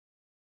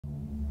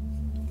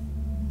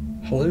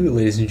Hello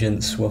ladies and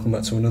gents, welcome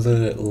back to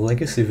another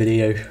Legacy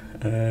video.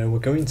 We're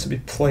going to be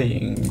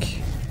playing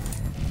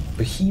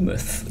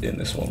Behemoth in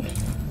this one.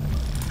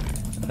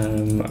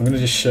 I'm going to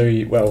just show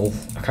you, well,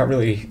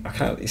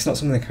 it's not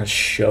something I can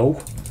show,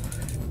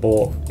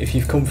 but if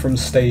you've come from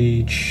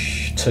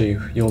stage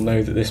 2, you'll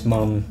know that this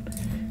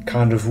man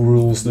kind of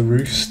rules the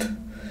roost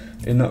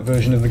in that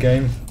version of the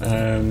game.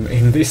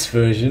 In this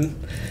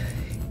version,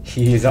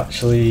 he is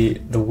actually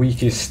the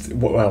weakest,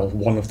 well,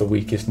 one of the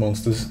weakest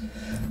monsters.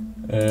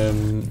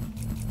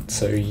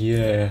 So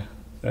yeah,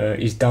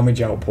 his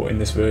damage output in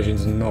this version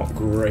is not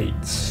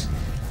great.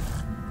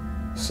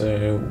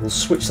 So we'll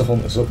switch the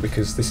hunters up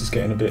because this is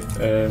getting a bit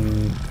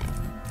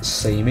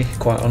samey,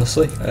 quite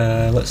honestly.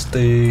 Let's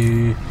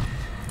do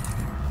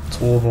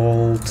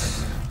Torvald.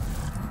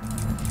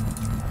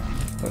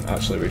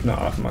 Actually, we've not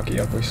had Maggie,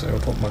 have we? So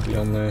we'll put Maggie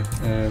on there.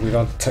 We've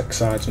had Tech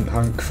Sergeant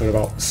Hank for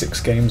about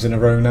 6 games in a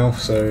row now,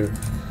 so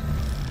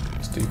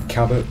let's do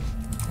Cabot.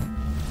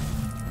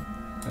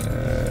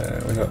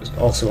 We've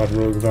also had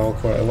Rogue Val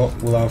quite a lot.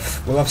 We'll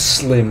have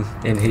Slim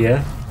in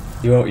here.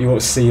 You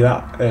won't see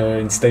that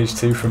in stage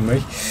 2 from me.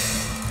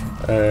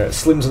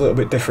 Slim's a little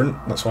bit different.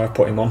 That's why I've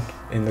put him on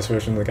in this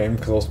version of the game,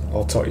 because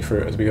I'll talk you through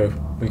it as we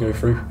go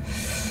through.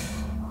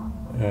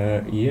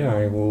 Yeah,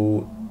 I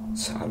will.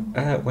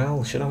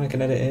 Well, should I make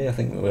an edit here? I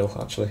think we will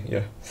actually.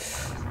 Yeah.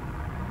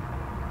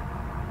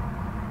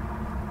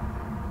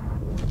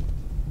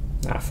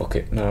 Ah, fuck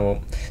it. No, I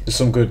won't. There's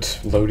some good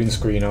loading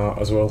screen art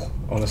as well.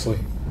 Honestly,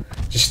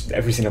 just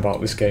everything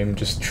about this game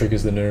just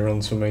triggers the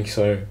neurons for me.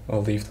 So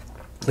I'll leave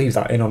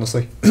that in.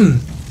 Honestly,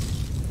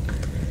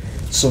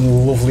 some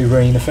lovely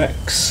rain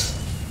effects.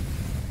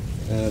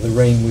 The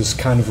rain was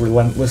kind of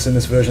relentless in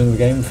this version of the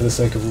game for the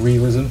sake of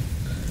realism.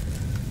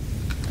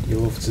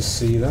 You'll love to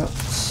see that.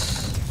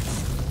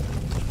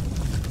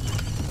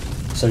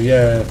 So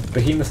yeah,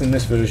 Behemoth in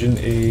this version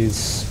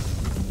is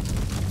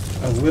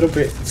a little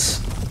bit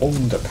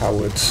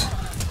underpowered,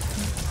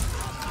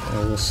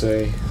 I will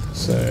say.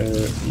 So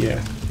yeah,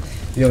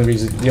 the only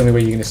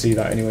way you're going to see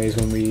that anyway is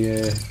when we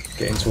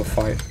get into a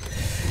fight.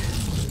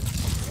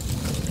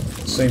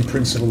 Same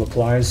principle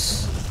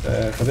applies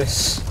for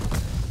this.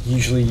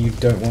 Usually you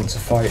don't want to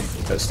fight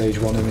at stage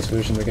 1 in this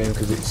version of the game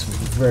because it's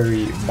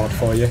very bad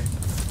for you.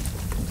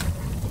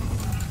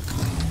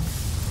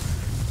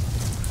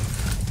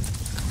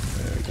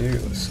 There we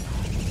go, let's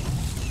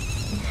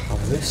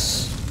have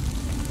this.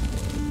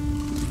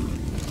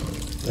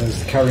 There's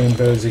the carrion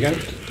birds again.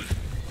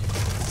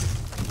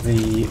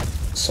 The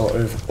sort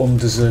of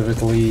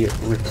undeservedly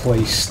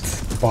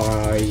replaced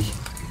by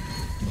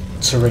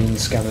terrain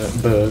scanner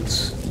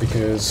birds,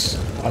 because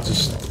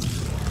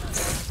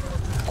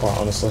quite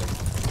honestly,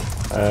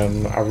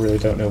 I really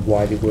don't know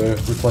why they were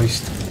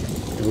replaced.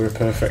 They were a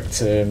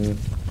perfect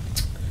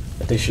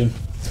addition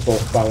to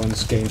both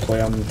balance,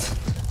 gameplay and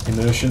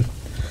immersion.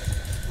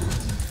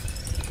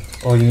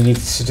 All you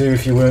needed to do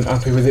if you weren't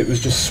happy with it was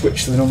just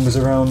switch the numbers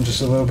around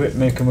just a little bit,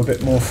 make them a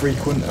bit more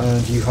frequent,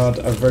 and you had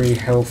a very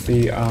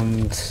healthy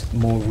and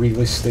more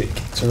realistic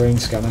terrain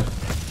scanner.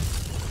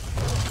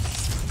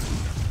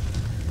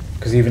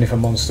 Because even if a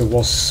monster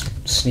was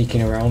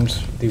sneaking around,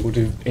 they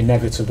would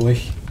inevitably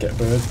get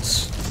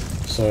birds.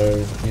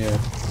 So yeah.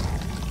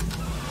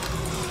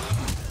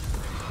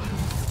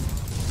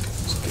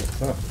 Let's get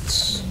that.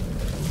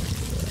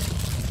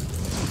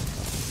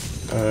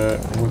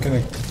 We're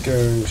going to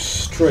go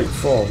straight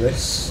for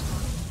this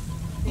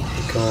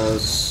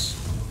because,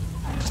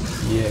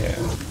 yeah,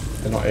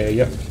 they're not here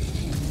yet.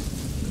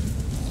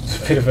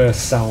 There's a bit of a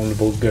sound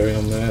bug going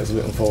on there, it's a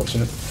bit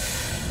unfortunate.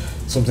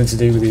 Something to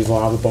do with these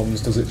lava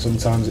bombs does it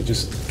sometimes, it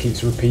just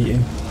keeps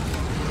repeating.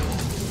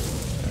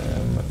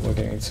 We're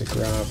going to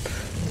grab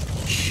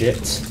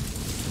shit.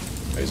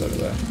 Oh, he's over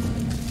there,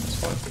 that's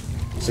fine.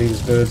 See,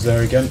 there's birds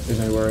there again, they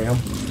know where I am.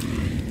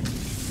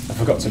 I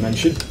forgot to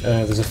mention,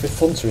 there's a 5th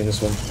hunter in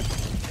this one,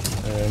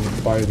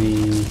 by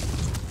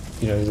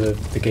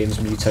the game's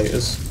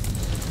mutators.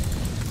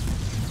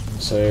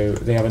 So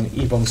they have an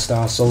Ebon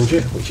Star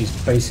Soldier, which is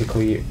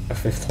basically a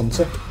 5th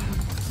hunter.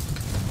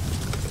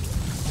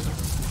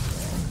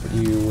 But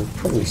you will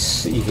probably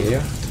see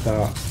here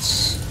that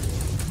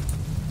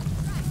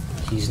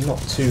he's not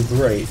too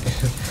great.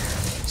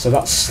 So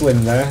that's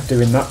Slim there,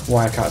 doing that,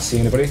 why I can't see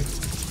anybody.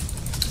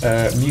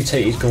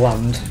 Mutated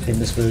Gland in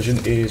this version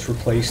is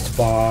replaced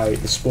by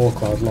the Spore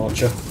Cloud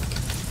Launcher,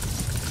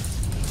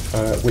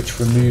 which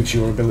removes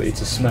your ability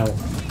to smell.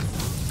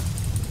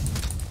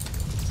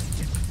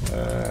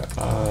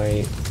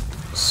 I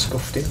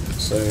scuffed him,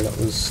 so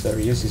there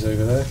he is, he's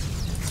over there.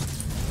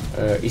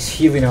 His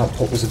healing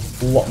output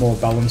was a lot more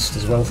balanced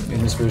as well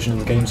in this version of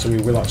the game, so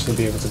we will actually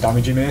be able to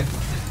damage him here.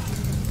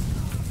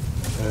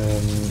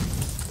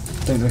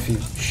 Don't know if he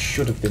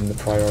should have been the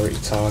priority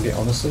target,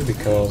 honestly,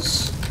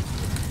 because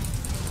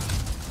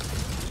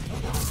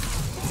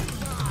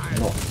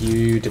not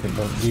you, didn't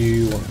want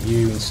you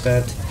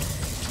instead.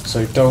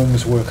 So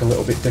domes work a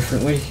little bit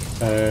differently.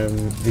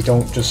 They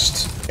don't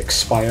just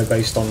expire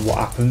based on what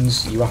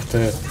happens. You have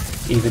to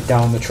either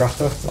down the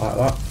trapper like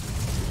that,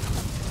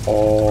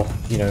 or,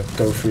 you know,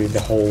 go through the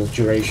whole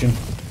duration.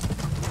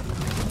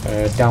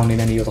 Downing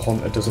any other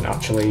hunter doesn't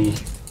actually,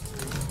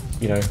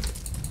 you know,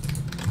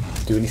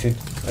 do anything.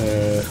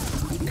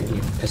 Can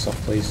you piss off,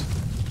 please?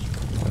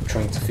 I'm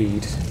trying to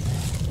feed.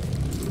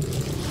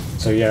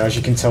 So yeah, as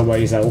you can tell by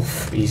his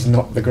health, he's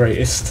not the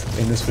greatest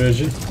in this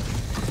version.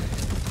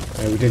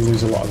 We did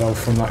lose a lot of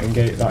health from that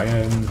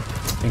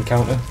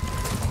encounter.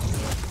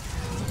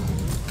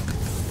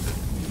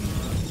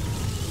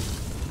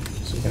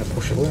 So we're going to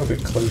push a little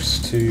bit close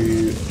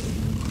to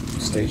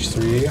stage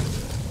 3 here.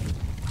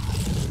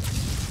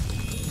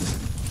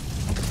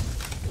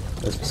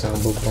 There's the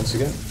sound bug once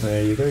again.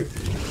 There you go.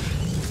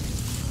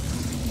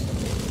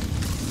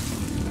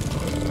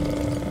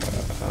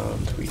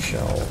 And we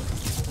shall...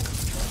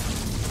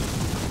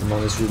 The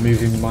man is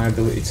removing my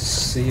ability to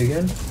see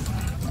again.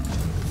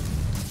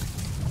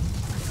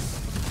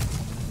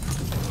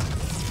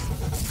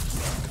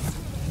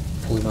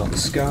 Pull him out of the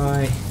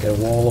sky, get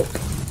a wall up.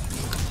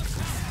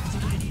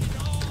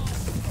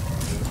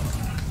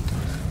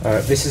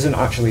 This isn't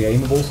actually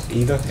aimable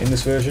either in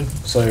this version,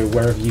 so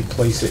wherever you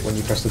place it when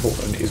you press the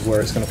button is where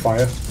it's going to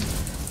fire.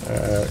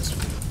 I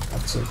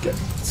have to get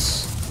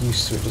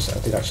used to it, just I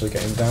did actually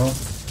get him down.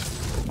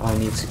 I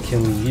need to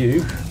kill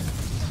you,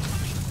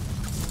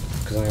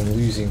 because I am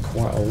losing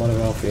quite a lot of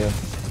health here.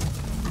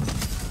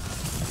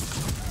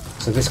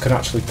 So this can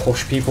actually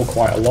push people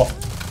quite a lot,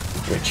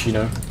 which, you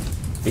know,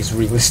 is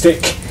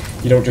realistic.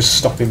 You don't just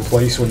stop in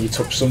place when you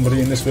touch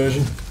somebody in this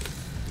version.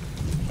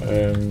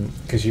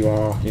 Because you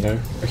are, you know,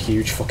 a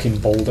huge fucking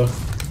boulder.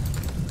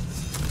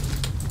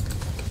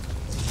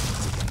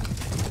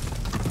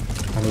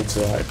 I need to,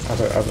 like,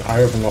 I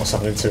hope I'm not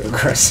sounding too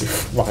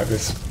aggressive like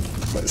this,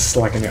 like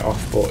slagging it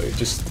off, but it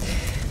just,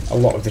 a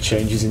lot of the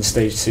changes in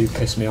stage 2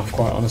 piss me off,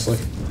 quite honestly.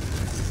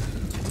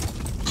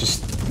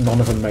 Just,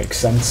 none of them make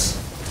sense.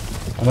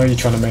 I know you're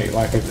trying to make,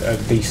 like, a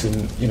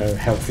decent, you know,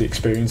 healthy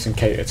experience and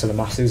cater to the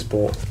masses,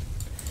 but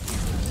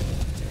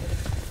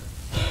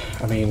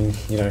I mean,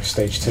 you know,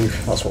 stage 2,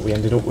 that's what we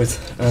ended up with.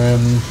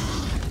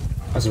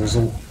 As a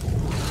result,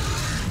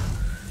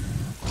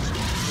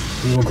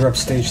 we will grab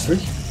stage 3.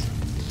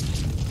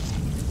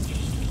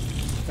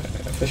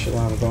 Official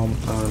lava bomb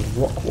and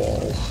rock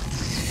wall.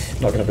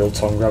 I'm not going to build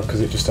tongue grab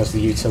because it just has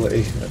the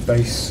utility at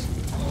base.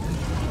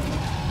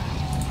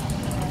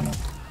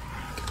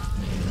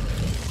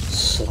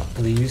 Slap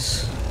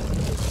these.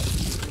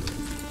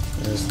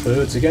 There's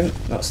birds again.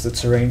 That's the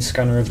terrain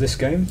scanner of this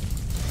game.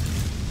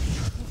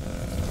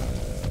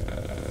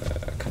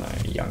 Can I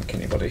yank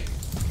anybody?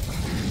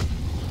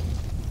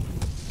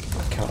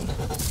 I can't.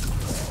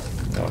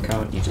 No, I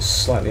can't. You're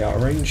just slightly out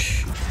of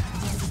range.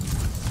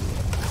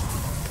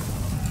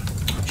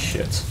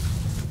 Shit.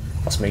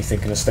 That's me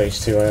thinking of stage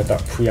 2. I had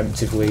that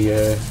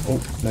preemptively.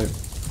 Oh, no.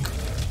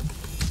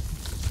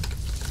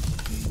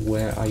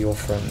 Where are your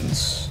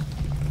friends?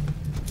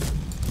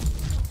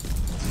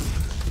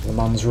 The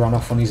man's run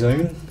off on his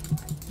own.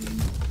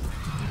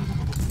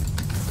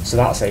 So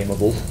that's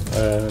aimable,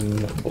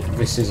 but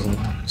this isn't,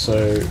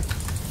 so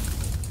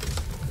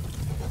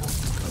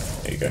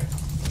there you go.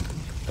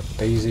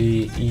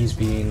 Daisy, he's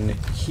being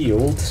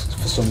healed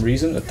for some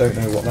reason, I don't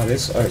know what that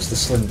is. Oh, it's the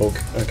slim bug,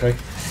 okay.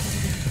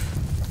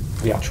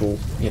 The actual,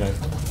 you know,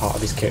 part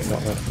of his kit,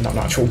 not an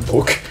actual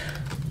bug.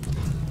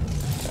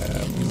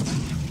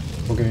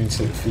 We're going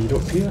to feed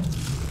up here.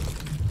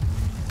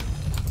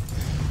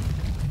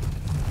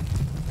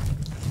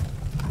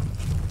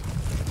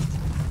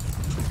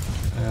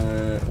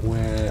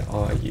 Where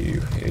are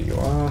you? Here you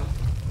are.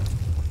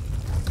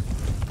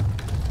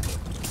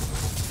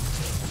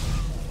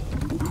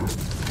 I'm going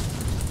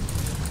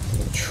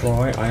to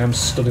try. I am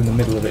stood in the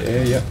middle of it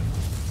here, yeah.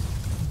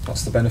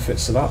 That's the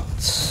benefits of that.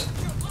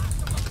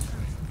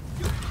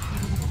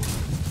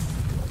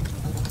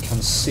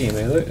 Can see him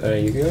here though. There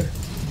you go.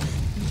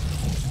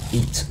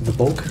 Eat the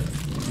bug.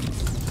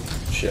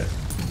 Shit.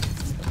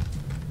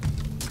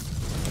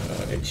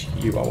 It's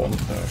you I want.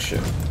 Oh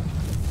shit.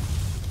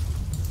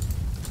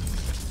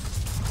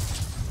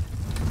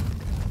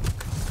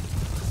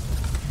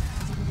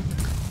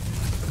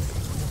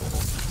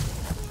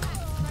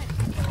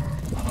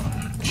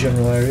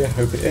 General area,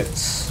 hope it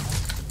hits.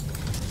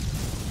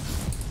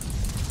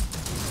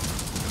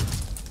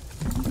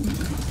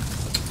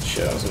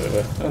 Shit, that was a bit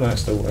of a... Oh no, it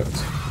still worked.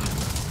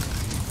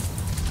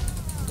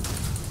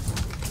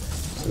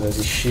 So there's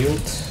his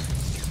shield.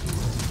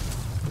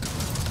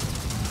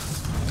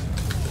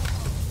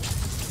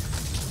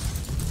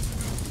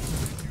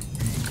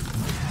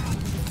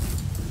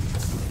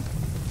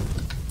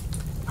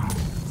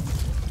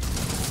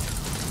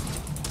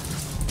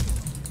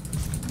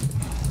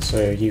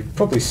 So you've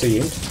probably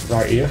seen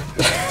right here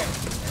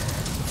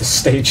the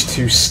stage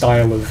 2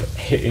 style of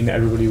hitting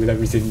everybody with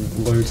everything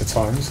loads of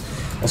times.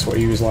 That's what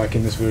he was like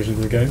in this version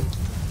of the game.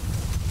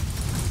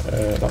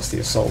 That's the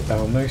assault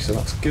down though, so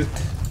that's good.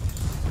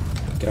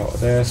 Get out of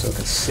there so I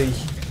can see.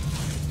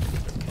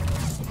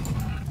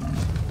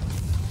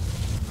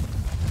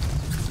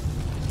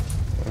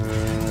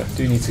 I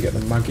do need to get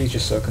the Maggie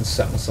just so I can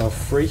set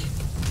myself free.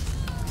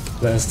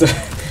 There's the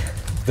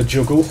the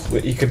juggle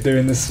that you could do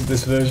in this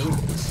version.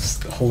 It's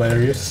just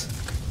hilarious.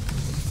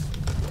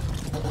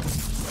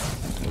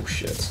 Oh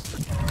shit.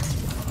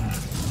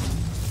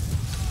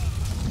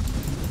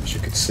 I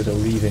should consider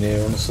leaving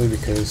here honestly,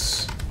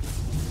 because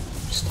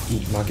just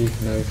eat Maggie,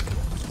 no.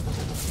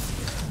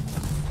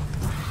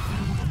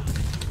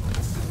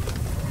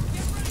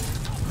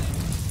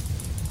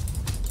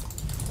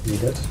 Is he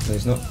dead? No,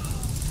 he's not.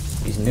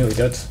 He's nearly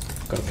dead.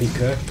 Got a peek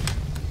there.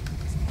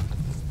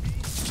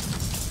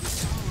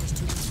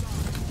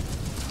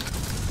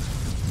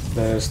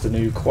 There's the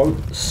new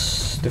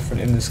quotes.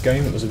 Different in this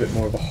game. It was a bit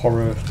more of a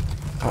horror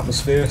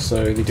atmosphere,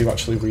 so they do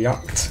actually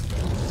react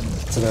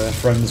to their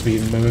friends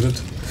being murdered.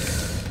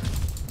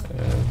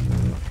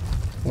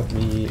 Let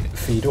me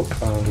feed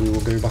up and we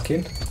will go back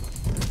in.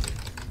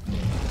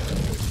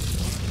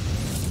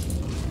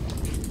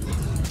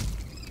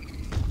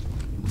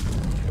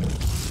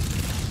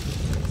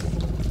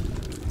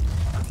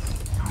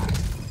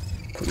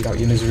 Put you out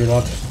your misery,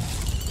 lad.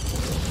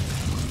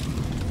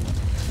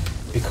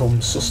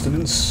 Become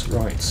sustenance.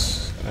 Right,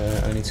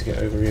 I need to get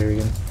over here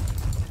again.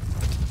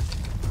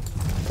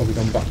 Probably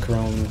gone back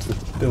around the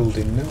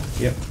building now.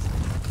 Yep.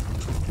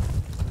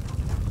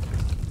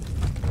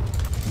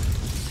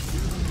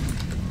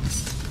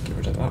 Get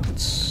rid of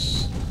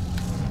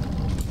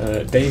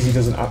that. Daisy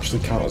doesn't actually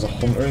count as a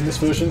hunter in this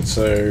version,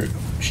 so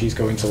she's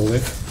going to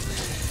live.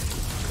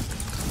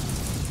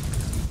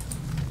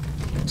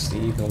 What's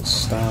the evil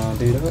star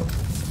do that?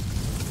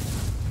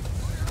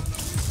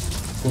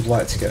 Would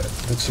like to get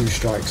the 2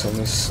 strikes on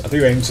this. I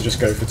do aim to just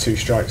go for 2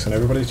 strikes on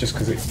everybody, just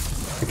because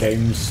the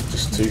game's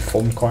just too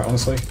fun, quite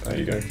honestly. There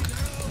you go.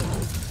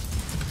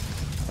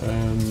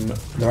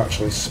 They're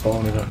actually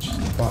spawning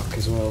back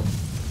as well.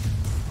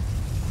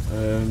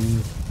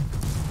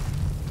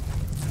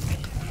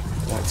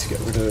 I'd like to get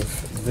rid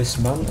of this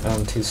man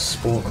and his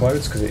spore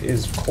clouds, because it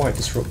is quite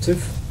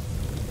disruptive.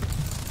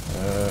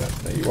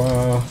 There you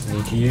are,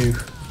 need you.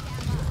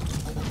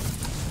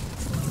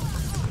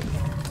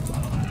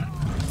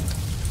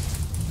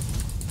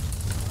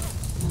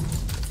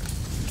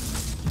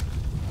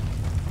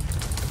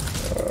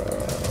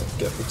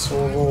 Get the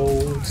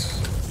Torvald.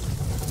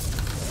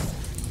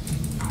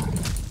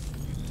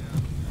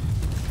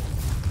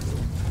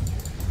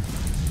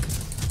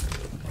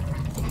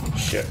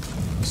 Shit,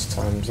 this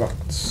time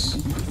that's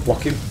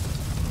blocking.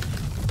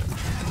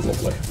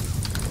 Lovely.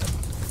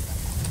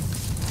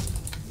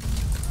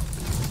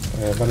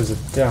 That is a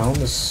down.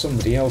 There's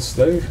somebody else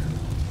though.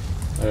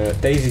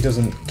 Daisy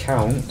doesn't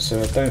count, so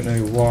I don't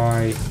know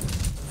why.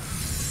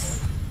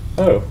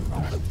 Oh.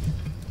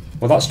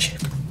 Well, that's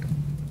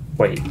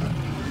wait.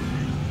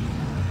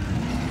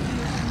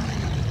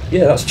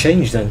 Yeah, that's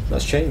changed then.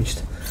 That's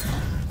changed.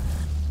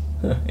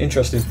 Huh,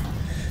 interesting.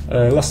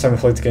 Last time I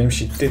played the game,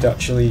 she did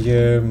actually.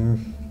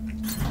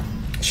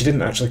 She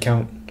didn't actually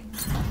count.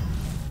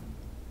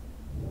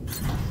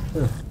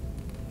 Huh.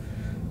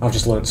 I've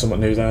just learnt something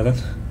new there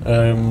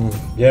then.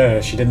 Yeah,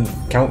 she didn't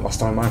count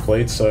last time I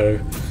played, so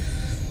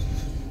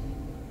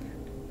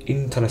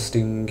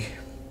interesting.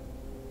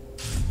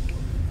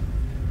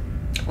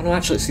 Oh no,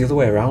 actually it's the other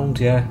way around.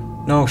 Yeah.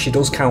 No, she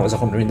does count as a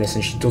hunter in this,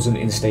 and she doesn't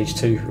in stage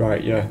 2.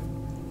 Right? Yeah.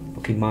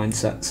 Fucking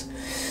mindsets.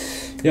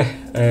 Yeah.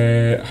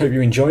 Hope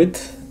you enjoyed.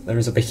 There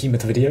is a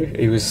Behemoth video.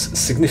 It was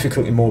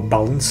significantly more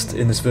balanced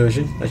in this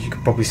version, as you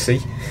could probably see.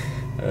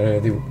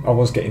 I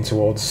was getting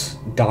towards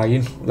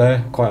dying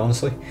there, quite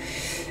honestly.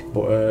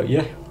 But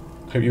yeah,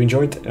 hope you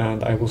enjoyed,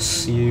 and I will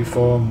see you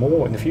for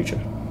more in the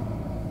future.